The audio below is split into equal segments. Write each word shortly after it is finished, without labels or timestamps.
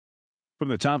From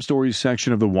the top stories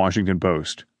section of the Washington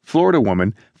Post, Florida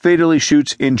woman fatally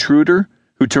shoots intruder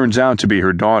who turns out to be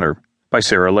her daughter, by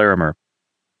Sarah Larimer.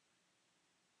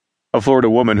 A Florida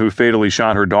woman who fatally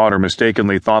shot her daughter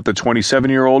mistakenly thought the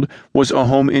 27-year-old was a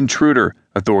home intruder,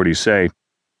 authorities say.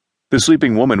 The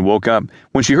sleeping woman woke up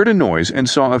when she heard a noise and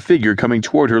saw a figure coming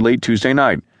toward her late Tuesday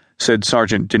night, said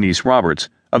Sergeant Denise Roberts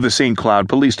of the St. Cloud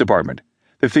Police Department.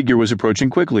 The figure was approaching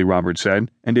quickly, Roberts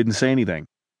said, and didn't say anything.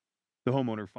 The homeowner